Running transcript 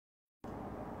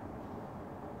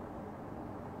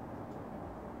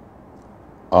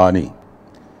Ani.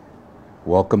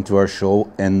 Welcome to our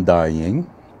show, Dying.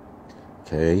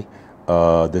 Okay,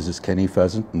 this is Kenny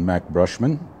Pheasant and Mac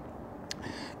Brushman.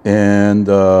 And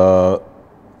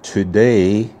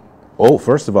today,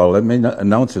 first of all, let me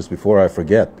announce this before I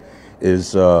forget,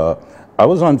 is I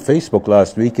was on Facebook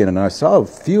last weekend and I saw a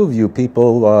few of you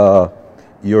people,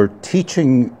 you're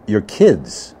teaching your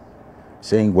kids,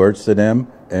 saying words to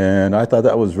them, and I thought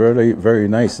that was very, very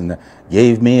nice, and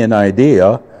gave me an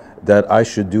idea that I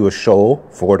should do a show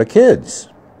for the kids.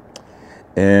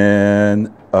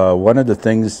 And one of the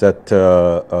things that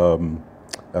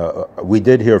we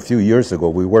did here a few years ago,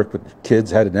 we worked with kids,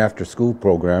 had an after-school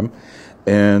program,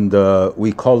 and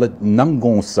we call it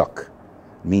Nangongsak,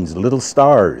 means little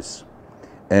stars.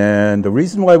 And the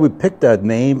reason why we picked that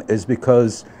name is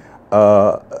because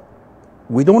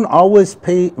we don't always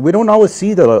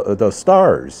see the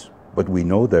stars, but we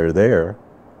know they're there.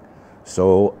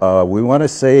 So we want to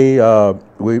say,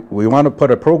 we want to put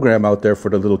a program out there for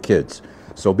the little kids.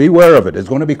 So beware of it. It's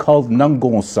going to be called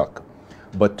Nangongsak.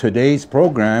 But today's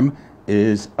program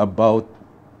is about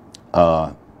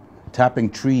tapping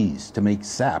trees to make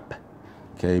sap,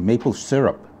 okay, maple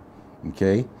syrup,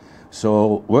 okay.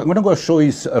 So we're going to go show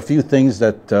you a few things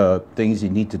things you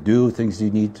need to do, things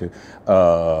you need to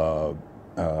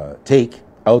take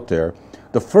out there.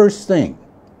 The first thing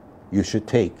you should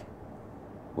take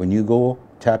when you go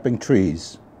tapping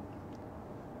trees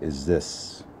is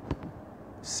this,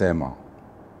 sema.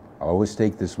 Always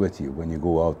take this with you when you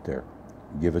go out there.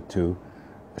 Give it to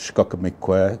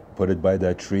Shkakamikwe, put it by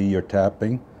that tree you're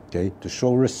tapping, okay, to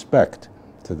show respect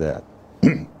to that.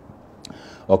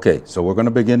 Okay, so we're going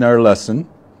to begin our lesson,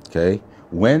 okay.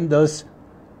 When does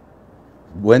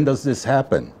this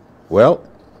happen? Well,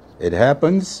 it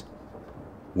happens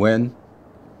when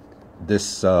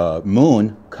this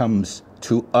moon comes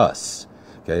to us,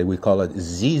 okay. We call it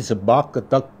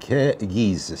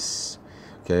Oziisibaakadaakedaa,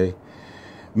 okay.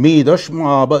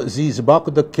 Midashmaba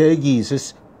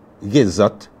Oziisibaakadaakedaa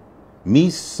gizat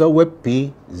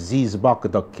misawepi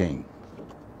Oziisibaakadaakeng.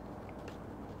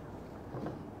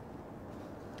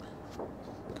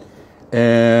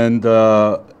 And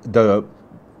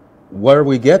where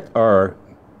we get our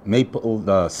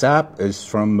maple sap is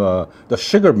from the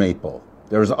sugar maple.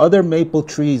 There's other maple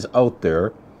trees out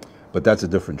there, but that's a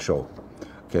different show.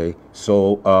 Okay,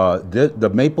 so the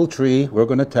maple tree we're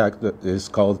going to attack is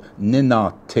called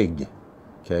Ninatig.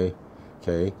 Okay,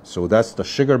 so that's the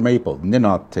sugar maple,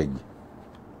 Ninatig.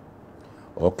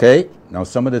 Okay, now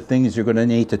some of the things you're going to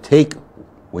need to take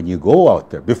when you go out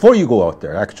there, before you go out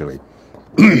there, actually.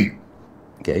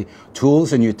 Okay,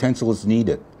 tools and utensils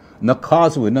needed.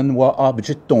 Nakazwinan wa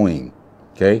abjitoing.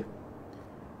 Okay,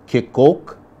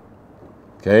 kikok.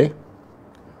 Okay,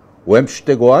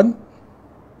 wemstegwan,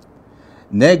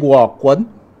 negwakwan,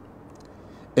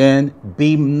 and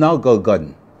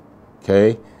beamnagagan.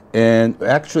 Okay, and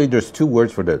actually there's two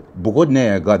words for that.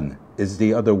 Bugudneagan is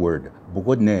the other word.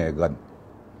 Bugudneagan.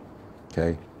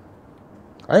 Okay,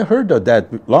 I heard of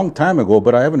that a long time ago,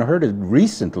 but I haven't heard it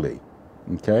recently.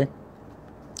 Okay,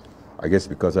 I guess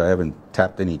because I haven't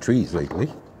tapped any trees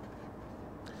lately.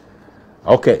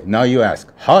 Okay, now you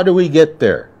ask, how do we get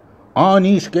there?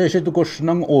 Years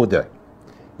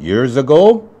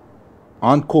ago,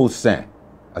 on Kosen,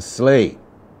 a sleigh.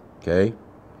 Okay,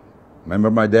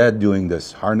 remember my dad doing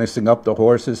this, harnessing up the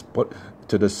horses, put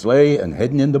to the sleigh and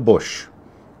heading in the bush.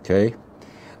 Okay,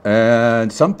 and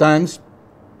sometimes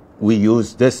we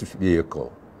use this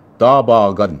vehicle,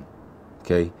 dabagan.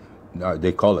 Okay,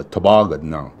 they call it toboggan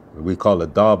now. We call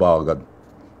it dabagan.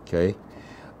 Okay,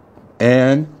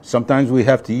 and sometimes we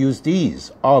have to use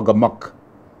these, agamak.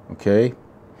 Okay,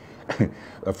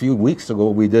 a few weeks ago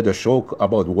we did a show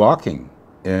about walking,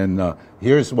 and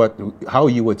here's how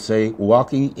you would say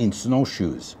walking in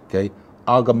snowshoes. Okay,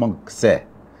 agamakse.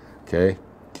 Okay,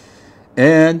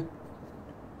 and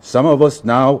some of us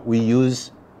now we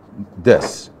use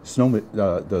this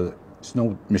the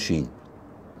snow machine.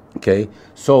 Okay,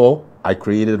 so I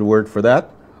created a word for that,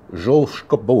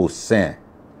 joshkabosen.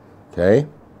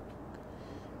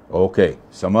 Okay,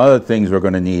 some other things we're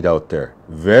going to need out there.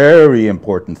 Very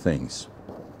important things.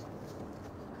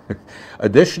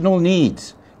 Additional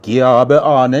needs. Okay,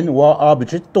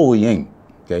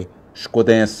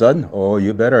 shkodensan. Oh,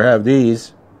 you better have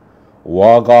these.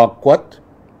 Wagakwat.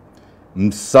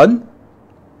 Msan.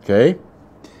 Okay,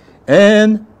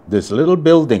 and this little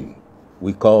building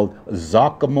we called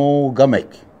Zakamo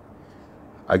Gamek.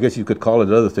 I guess you could call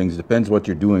it other things, depends what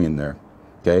you're doing in there.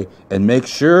 Okay, and make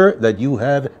sure that you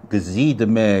have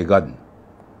Gzidemegan.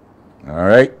 All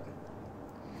right.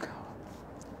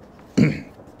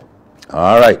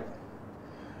 All right.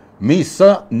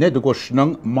 Misa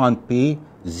nedgoshnang manpi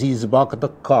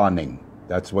Oziisibaakadaakedaa.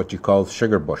 That's what you call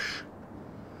sugar bush,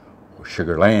 or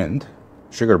sugar land,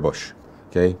 sugar bush.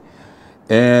 Okay,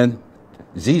 and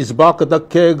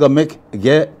Oziisibaakadaakedaa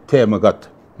ge temagat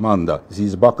manda.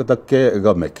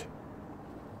 Oziisibaakadaakedaa.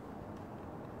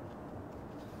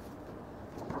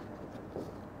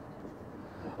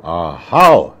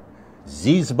 How?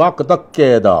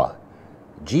 Oziisibaakadaakedaa.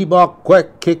 Jiba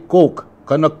kwek kikok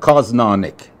kana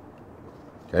kaznanik.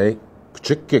 Okay,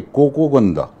 chikke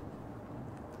kokogunda.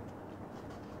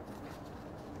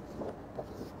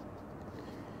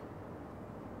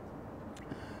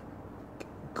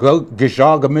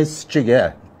 Gijagamis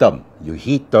chige tam. You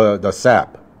heat the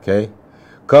sap. Okay,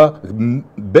 ka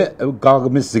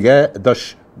gagamis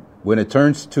dash when it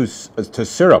turns to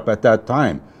syrup at that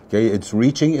time. Okay, it's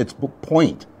reaching its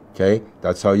point. Okay,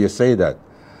 that's how you say that.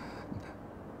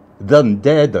 Then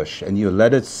dedash, and you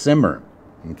let it simmer.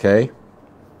 Okay.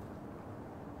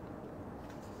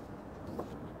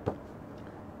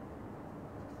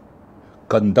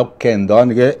 Kandak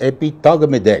kendan ge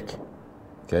epitagamidek.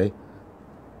 Okay.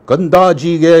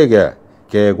 Kandaji ge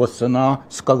wasana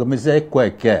skagamizek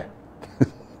kweke.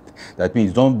 That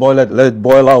means don't boil it, let it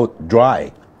boil out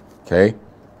dry. Okay.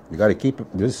 You got to keep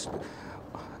this.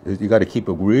 You got to keep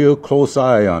a real close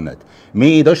eye on it.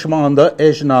 Me dashmanda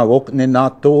eshnagok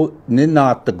ninatago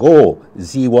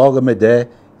ziwagamede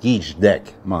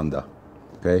yijdek manda.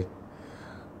 Okay.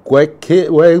 Kweke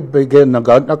we begin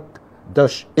naganak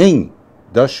dash ing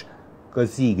dash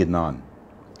kaziganan.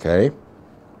 Okay.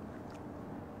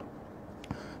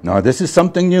 Now this is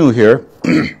something new here.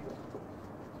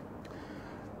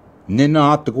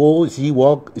 Ninatago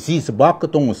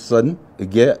Oziisibaakadaakedaa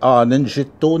ge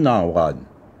Anishinaabe.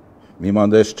 Mi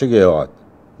manda estigeat.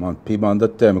 Man pi manda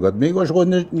temagat. Mi goshgo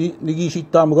nigishi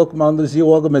tamagak manda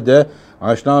ziwagamede.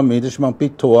 Ashna midish man pi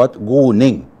toat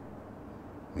goning.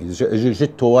 Midish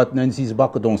toat nen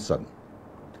Oziisibaakadaakedaa.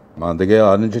 Manda ge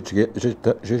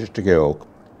Anishinaabe.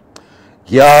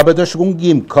 Gyabadash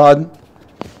gungim kan.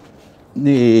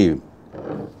 There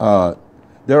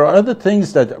are other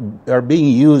things that are being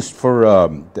used for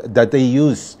that they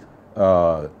use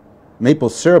maple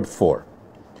syrup for.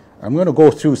 I'm going to go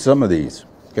through some of these.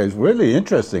 Okay, it's really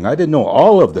interesting. I didn't know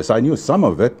all of this. I knew some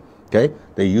of it. Okay,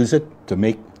 they use it to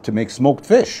make smoked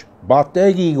fish.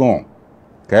 Bategigon.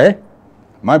 Okay,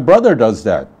 my brother does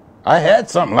that. I had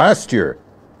some last year.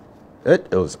 It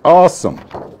was awesome.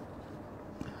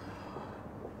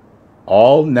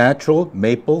 All natural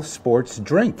maple sports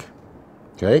drink.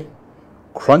 Okay,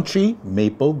 crunchy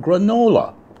maple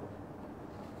granola.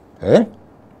 Okay.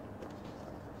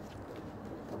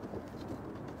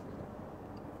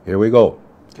 Here we go.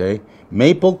 Okay,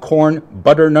 maple corn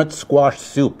butternut squash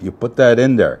soup. You put that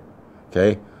in there.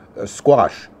 Okay,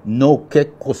 squash. No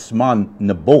kekosman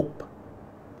nabop.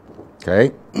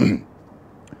 Okay.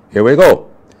 Here we go.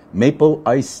 Maple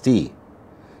iced tea.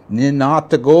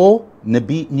 Ninatago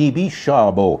nibi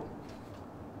shabo.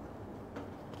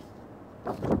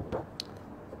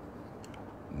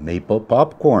 Maple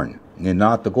popcorn.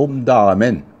 Ninatago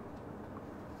mdamen.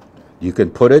 You can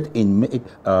put it in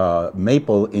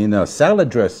maple in a salad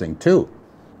dressing too.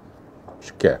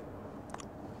 Okay.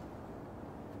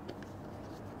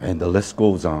 And the list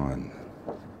goes on.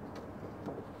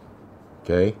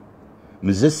 Okay.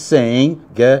 Mrs. saying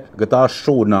ge gata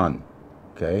shonan.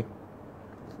 Okay.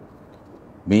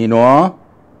 Meanwhile,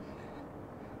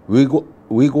 we go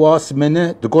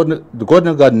minute the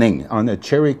godnagadning on a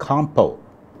cherry compote.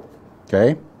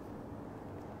 Okay.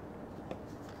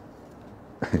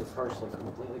 The parsley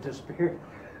completely disappeared.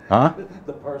 Huh?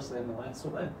 The parsley in the last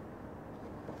one.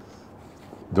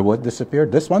 The what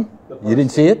disappeared? This one? You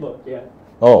didn't see it? Look, yeah.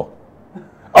 Oh.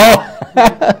 Oh!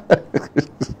 Magic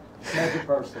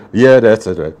parsley. Yeah, that's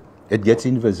it. Right. It gets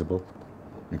invisible.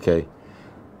 Okay.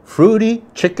 Fruity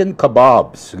chicken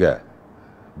kebabs. Yeah.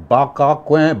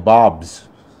 Bakakwen bobs.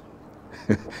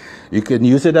 You can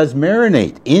use it as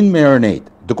marinade. In marinade.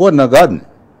 Dukodnagan.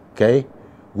 Okay.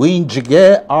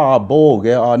 Winjige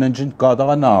aboge ananjin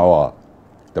kadanawa.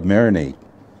 The marinade.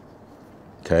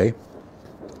 Okay.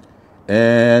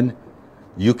 And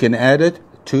you can add it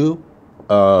to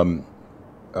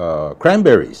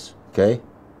cranberries. Okay.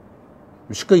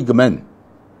 Okay.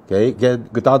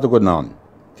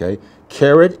 Okay.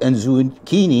 Carrot and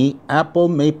zucchini apple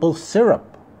maple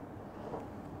syrup.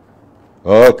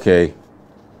 Okay.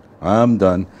 I'm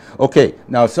done. Okay,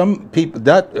 now some people,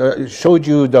 that showed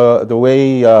you the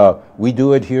way we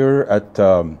do it here at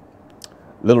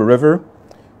Little River,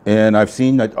 and I've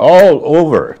seen that all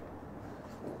over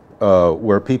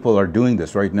where people are doing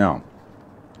this right now.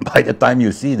 By the time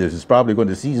you see this, it's probably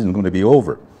the season's going to be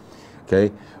over.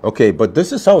 Okay? Okay, but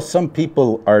this is how some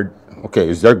people are. Okay,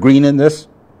 is there green in this?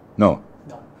 No.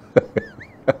 No.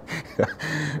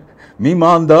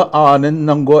 Mimanda anen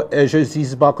nango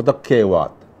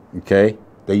Oziisibaakadaakedaa. Okay?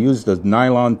 They use the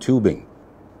nylon tubing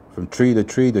from tree to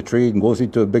tree to tree and goes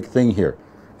into a big thing here.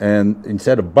 And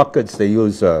instead of buckets, they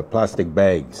use plastic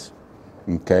bags.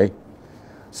 Okay?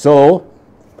 So,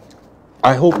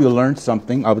 I hope you learned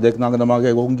something.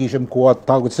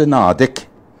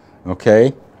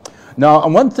 Okay? Now,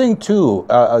 one thing too,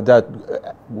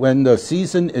 that when the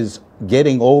season is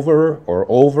getting over,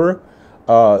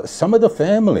 some of the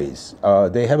families,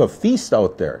 they have a feast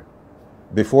out there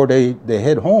before they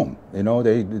head home. You know,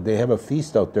 they have a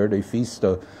feast out there. They feast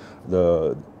the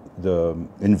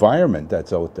environment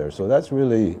that's out there. So that's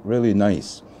really, really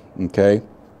nice. Okay?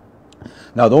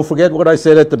 Now, don't forget what I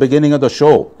said at the beginning of the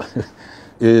show.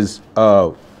 Is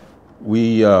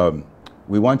we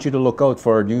want you to look out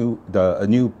for a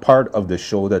new part of the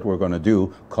show that we're going to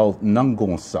do called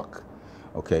Nangonsak.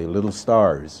 Okay, little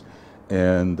stars,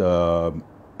 and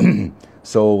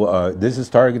so this is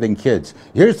targeting kids.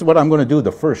 Here's what I'm going to do.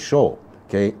 The first show.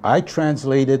 Okay, I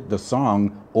translated the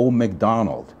song "O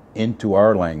MacDonald" into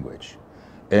our language.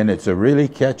 And it's a really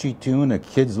catchy tune. The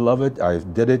kids love it. I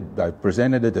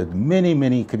presented it at many,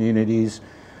 many communities.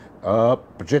 Okay,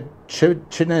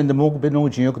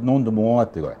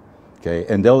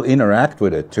 and they'll interact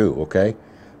with it too. Okay,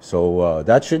 so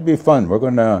that should be fun. We're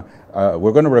gonna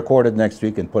record it next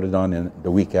week and put it on in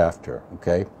the week after.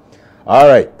 Okay, all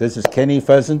right. This is Kenny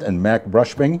Pheasant and Mac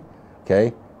Brushbing.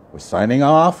 Okay, we're signing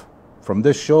off from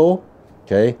this show.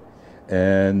 Okay.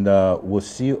 And we'll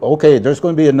see you. Okay, there's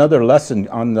going to be another lesson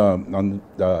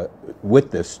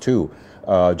with this too,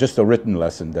 just a written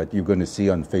lesson that you're going to see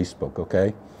on Facebook.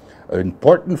 Okay,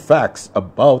 important facts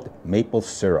about maple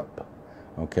syrup.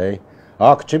 Okay,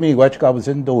 this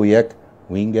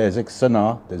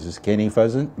is Kenny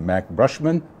Pheasant, Mac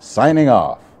Brushman signing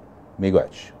off.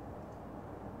 Miigwech.